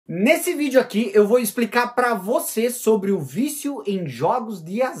Nesse vídeo aqui eu vou explicar para você sobre o vício em jogos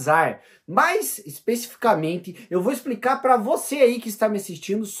de azar. Mais especificamente, eu vou explicar para você aí que está me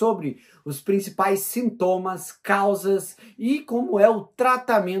assistindo sobre os principais sintomas, causas e como é o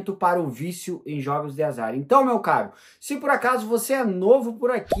tratamento para o vício em jogos de azar. Então, meu caro, se por acaso você é novo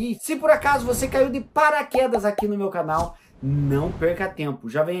por aqui, se por acaso você caiu de paraquedas aqui no meu canal, não perca tempo,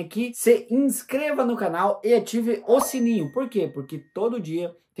 já vem aqui, se inscreva no canal e ative o sininho. Por quê? Porque todo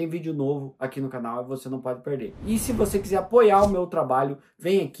dia tem vídeo novo aqui no canal e você não pode perder. E se você quiser apoiar o meu trabalho,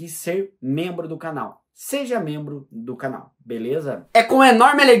 vem aqui ser membro do canal. Seja membro do canal, beleza? É com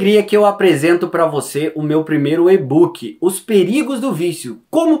enorme alegria que eu apresento para você o meu primeiro e-book, Os Perigos do Vício,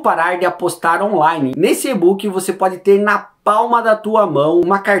 Como Parar de Apostar Online. Nesse e-book você pode ter na palma da tua mão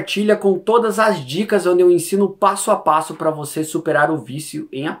uma cartilha com todas as dicas onde eu ensino passo a passo para você superar o vício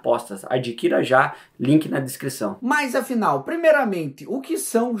em apostas. Adquira já, link na descrição. Mas afinal, primeiramente, o que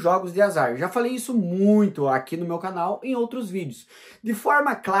são jogos de azar? Já falei isso muito aqui no meu canal em outros vídeos. De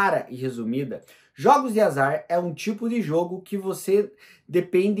forma clara e resumida, jogos de azar é um tipo de jogo que você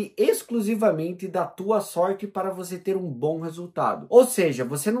depende exclusivamente da tua sorte para você ter um bom resultado. Ou seja,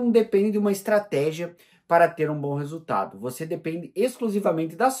 você não depende de uma estratégia para ter um bom resultado. Você depende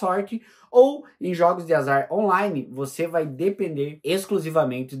exclusivamente da sorte, ou em jogos de azar online, você vai depender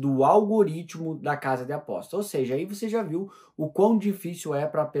exclusivamente do algoritmo da casa de aposta. Ou seja, aí você já viu o quão difícil é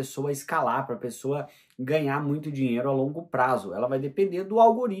para a pessoa escalar, para a pessoa ganhar muito dinheiro a longo prazo. Ela vai depender do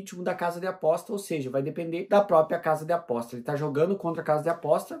algoritmo da casa de aposta, ou seja, vai depender da própria casa de aposta. Ele está jogando contra a casa de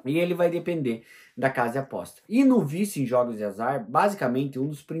aposta e ele vai depender da casa de aposta. E no vício em jogos de azar, basicamente um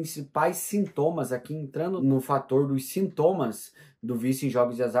dos principais sintomas aqui, entrando no fator dos sintomas do vício em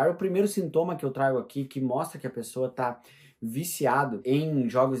jogos de azar, o primeiro sintoma que eu trago aqui que mostra que a pessoa está viciado em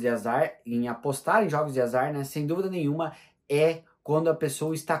jogos de azar, em apostar em jogos de azar, né, sem dúvida nenhuma, é quando a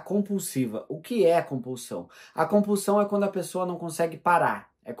pessoa está compulsiva. O que é a compulsão? A compulsão é quando a pessoa não consegue parar,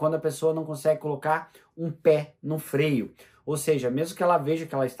 é quando a pessoa não consegue colocar um pé no freio. Ou seja, mesmo que ela veja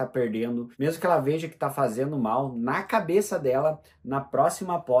que ela está perdendo, mesmo que ela veja que está fazendo mal, na cabeça dela, na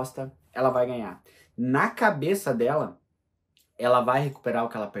próxima aposta, ela vai ganhar. Na cabeça dela, ela vai recuperar o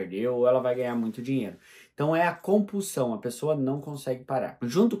que ela perdeu ou ela vai ganhar muito dinheiro. Então é a compulsão, a pessoa não consegue parar.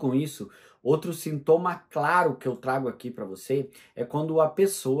 Junto com isso, outro sintoma claro que eu trago aqui para você é quando a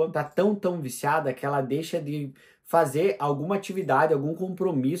pessoa está tão viciada que ela deixa de fazer alguma atividade, algum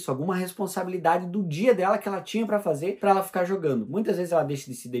compromisso, alguma responsabilidade do dia dela que ela tinha para fazer para ela ficar jogando. Muitas vezes ela deixa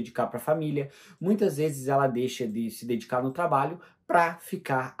de se dedicar para a família, muitas vezes ela deixa de se dedicar no trabalho para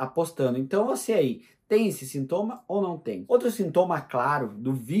ficar apostando. Então você aí tem esse sintoma ou não tem? Outro sintoma claro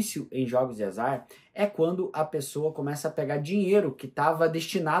do vício em jogos de azar é quando a pessoa começa a pegar dinheiro que estava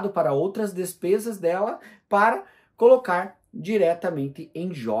destinado para outras despesas dela para colocar diretamente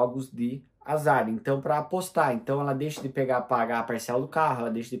em jogos de azar. Então, para apostar. Então, ela deixa de pagar a parcela do carro,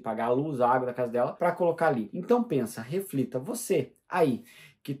 ela deixa de pagar a luz, a água da casa dela para colocar ali. Então, pensa, reflita. Você aí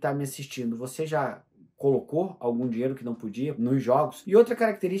que está me assistindo, você já colocou algum dinheiro que não podia nos jogos? E outra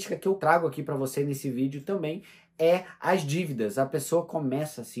característica que eu trago aqui para você nesse vídeo também é as dívidas. A pessoa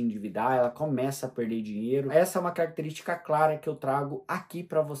começa a se endividar, ela começa a perder dinheiro. Essa é uma característica clara que eu trago aqui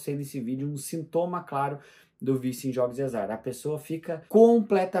para você nesse vídeo, um sintoma claro do vício em jogos de azar. A pessoa fica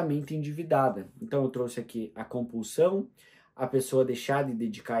completamente endividada. Então eu trouxe aqui a compulsão, a pessoa deixar de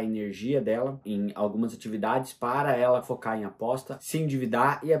dedicar a energia dela em algumas atividades para ela focar em aposta, se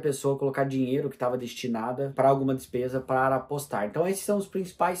endividar e a pessoa colocar dinheiro que estava destinada para alguma despesa para apostar. Então esses são os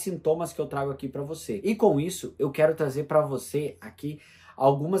principais sintomas que eu trago aqui para você. E com isso eu quero trazer para você aqui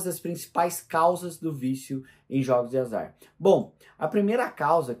algumas das principais causas do vício em jogos de azar. Bom, a primeira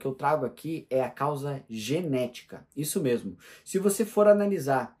causa que eu trago aqui é a causa genética. Isso mesmo. Se você for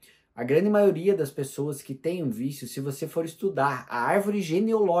analisar a grande maioria das pessoas que têm um vício, se você for estudar a árvore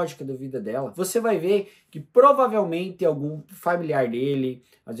genealógica da vida dela, você vai ver que provavelmente algum familiar dele,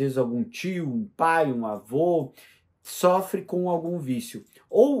 às vezes algum tio, um pai, um avô, sofre com algum vício.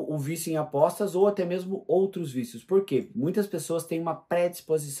 Ou o vício em apostas, ou até mesmo outros vícios. Por quê? Muitas pessoas têm uma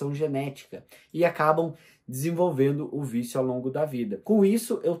predisposição genética e acabam desenvolvendo o vício ao longo da vida. Com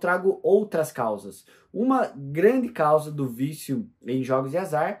isso, eu trago outras causas. Uma grande causa do vício em jogos de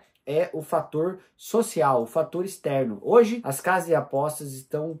azar é o fator social, o fator externo. Hoje, as casas de apostas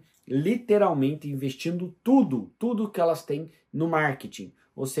estão literalmente investindo tudo que elas têm no marketing.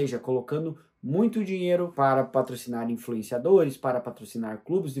 Ou seja, colocando muito dinheiro para patrocinar influenciadores, para patrocinar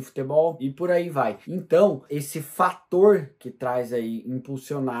clubes de futebol e por aí vai. Então, esse fator que traz aí,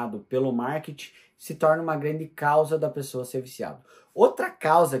 impulsionado pelo marketing, se torna uma grande causa da pessoa ser viciado. Outra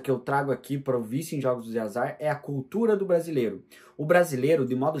causa que eu trago aqui para o vício em jogos de azar é a cultura do brasileiro. O brasileiro,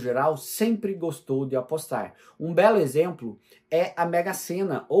 de modo geral, sempre gostou de apostar. Um belo exemplo é a Mega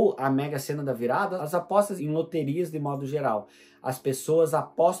Sena, ou a Mega Sena da virada, as apostas em loterias de modo geral. As pessoas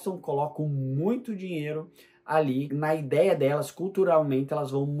apostam, colocam muito dinheiro ali, na ideia delas, culturalmente, elas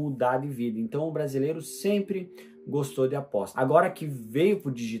vão mudar de vida. Então o brasileiro sempre gostou de aposta. Agora que veio para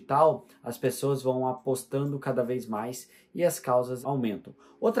o digital, as pessoas vão apostando cada vez mais e as causas aumentam.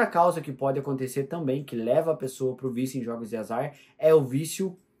 Outra causa que pode acontecer também, que leva a pessoa para o vício em jogos de azar, é o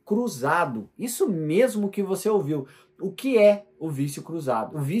vício cruzado. Isso mesmo que você ouviu. O que é o vício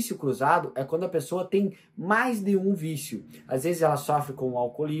cruzado? O vício cruzado é quando a pessoa tem mais de um vício. Às vezes ela sofre com o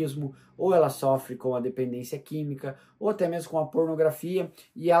alcoolismo, ou ela sofre com a dependência química, ou até mesmo com a pornografia,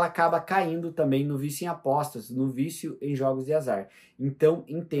 e ela acaba caindo também no vício em apostas, no vício em jogos de azar. Então,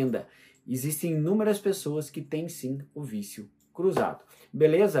 entenda, existem inúmeras pessoas que têm sim o vício cruzado.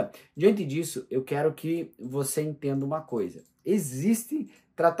 Beleza? Diante disso, eu quero que você entenda uma coisa. Existe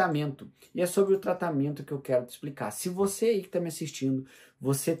tratamento. E é sobre o tratamento que eu quero te explicar. Se você aí que está me assistindo,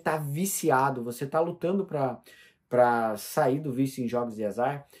 você está viciado, você está lutando para sair do vício em jogos de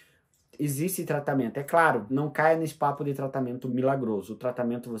azar, existe tratamento. É claro, não caia nesse papo de tratamento milagroso. O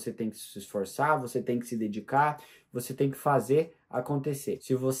tratamento você tem que se esforçar, você tem que se dedicar, você tem que fazer acontecer.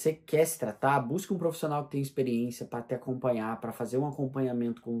 Se você quer se tratar, busque um profissional que tem experiência para te acompanhar, para fazer um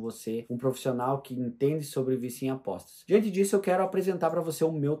acompanhamento com você, um profissional que entende sobre vício em apostas. Diante disso, eu quero apresentar para você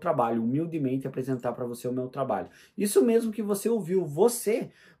o meu trabalho, humildemente apresentar para você o meu trabalho. Isso mesmo que você ouviu, você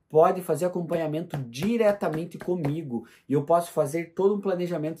pode fazer acompanhamento diretamente comigo e eu posso fazer todo um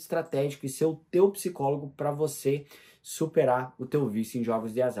planejamento estratégico e ser o teu psicólogo para você superar o teu vício em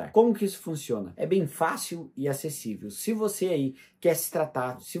jogos de azar. Como que isso funciona? É bem fácil e acessível. Se você aí quer se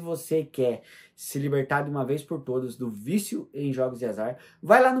tratar, se você quer se libertar de uma vez por todas do vício em jogos de azar,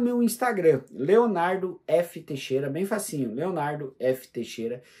 vai lá no meu Instagram, Leonardo F. Teixeira, bem facinho, Leonardo F.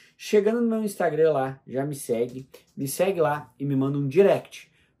 Teixeira. Chegando no meu Instagram lá, já me segue lá e me manda um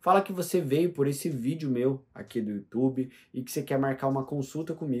direct. Fala que você veio por esse vídeo meu aqui do YouTube e que você quer marcar uma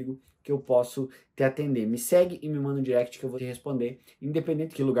consulta comigo que eu posso te atender. Me segue e me manda um direct que eu vou te responder, independente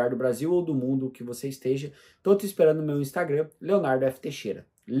de que lugar do Brasil ou do mundo que você esteja. Tô te esperando no meu Instagram, Leonardo F. Teixeira.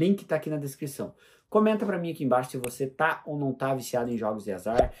 Link tá aqui na descrição. Comenta pra mim aqui embaixo se você tá ou não tá viciado em jogos de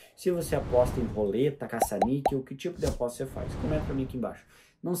azar, se você aposta em roleta, caça-níquel, que tipo de aposta você faz. Comenta pra mim aqui embaixo.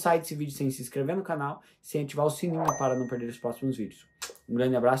 Não sai desse vídeo sem se inscrever no canal, sem ativar o sininho para não perder os próximos vídeos. Um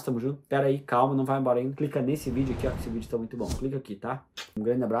grande abraço, tamo junto. Pera aí, calma, não vai embora ainda. Clica nesse vídeo aqui, ó, que esse vídeo tá muito bom. Clica aqui, tá? Um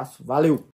grande abraço, valeu!